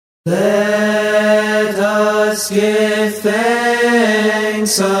Let us give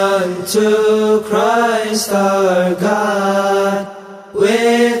thanks unto Christ our God,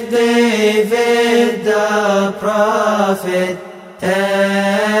 with David the prophet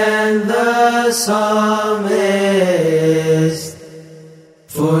and the psalmist.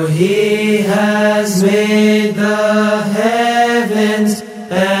 For he has made the heavens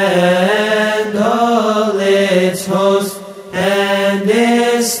and all its host, and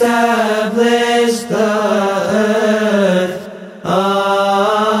established the earth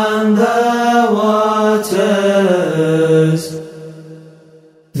on the waters.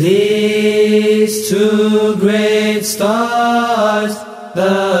 These two great stars,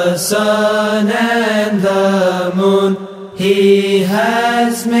 the sun and the moon, he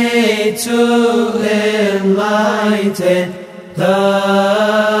has made to enlighten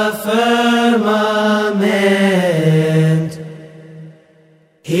the firmament.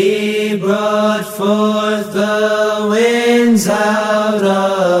 He brought forth the winds out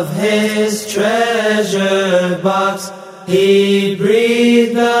of his treasure box. He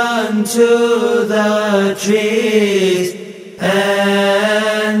breathed unto the trees,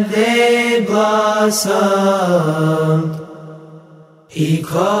 and they blossomed. He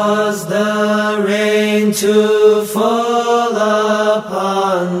caused the rain to fall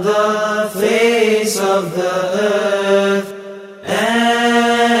upon the face of the earth,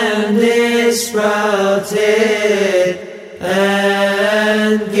 and it sprouted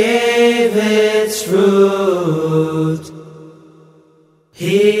and gave its fruit.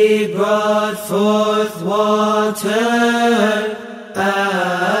 He brought forth water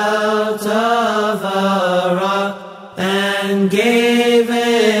out of a rock, and gave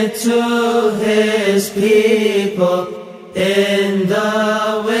it to his people in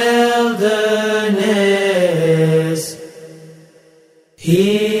the wilderness.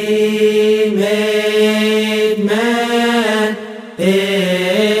 He made man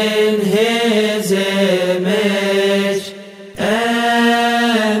in his image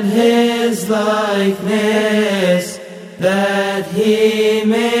and his likeness, that he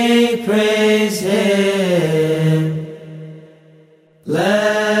may praise him.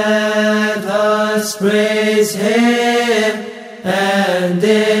 Let us praise him and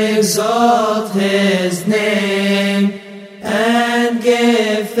exalt his name, and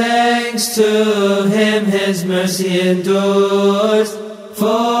give thanks to him. His mercy endures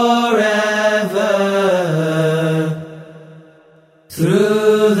forever.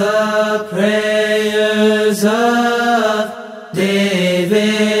 Through the prayers of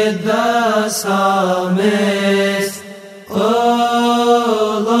David the psalmist,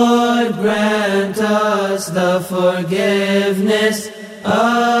 O Lord, grant us the forgiveness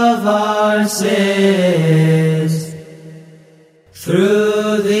of our sins.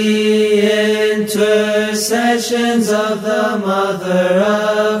 Through the intercessions of the Mother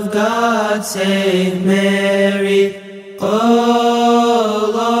of God, Saint Mary,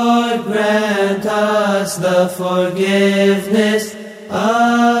 O Lord, grant us the forgiveness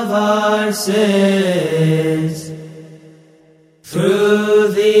of our sins. Through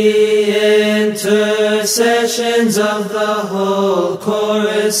the intercessions of the whole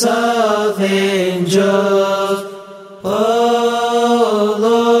chorus of angels, O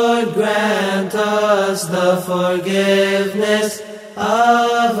Lord, grant us the forgiveness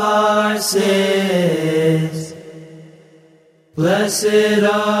of our sins. Blessed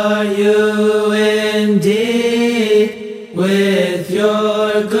are you indeed with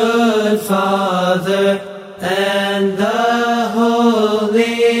your good Father and the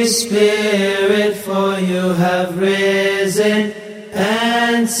Holy Spirit, for you have risen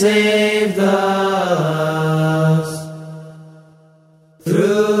and saved us.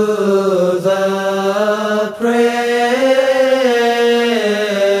 Through the prayers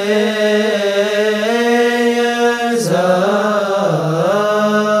of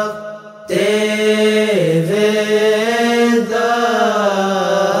David the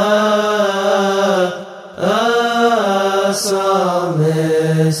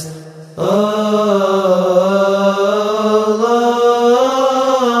psalmist, O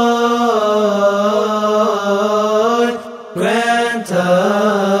Lord, grant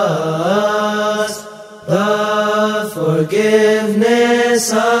us the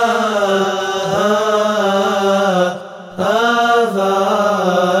forgiveness of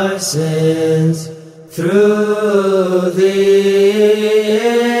our sins, through the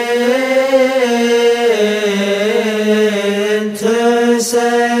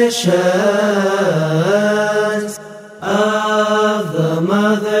intercessions of the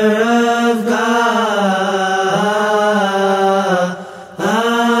Mother of God.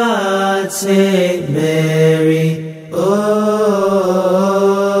 Saint Mary, O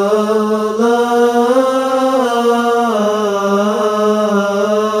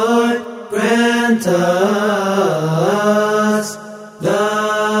Lord, grant us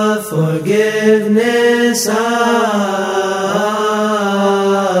the forgiveness of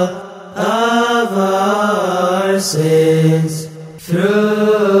our sins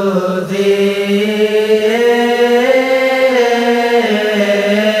through the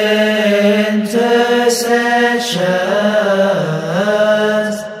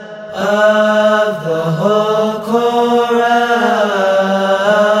intercessions of the whole chorus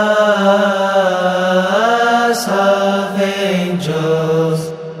of angels.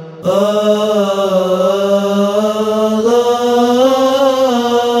 O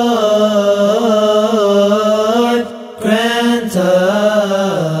Lord, grant us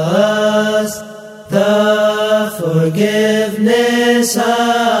the forgiveness of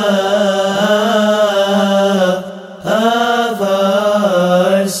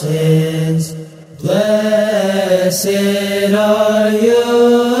our sins. Blessed are you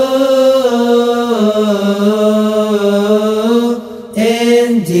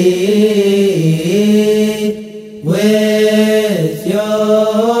indeed, with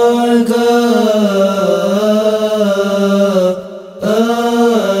your good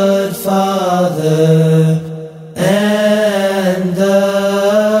Father and the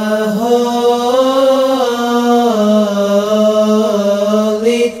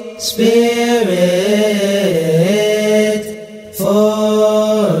Holy Spirit,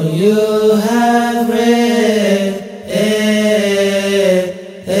 for you have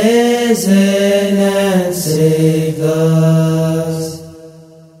risen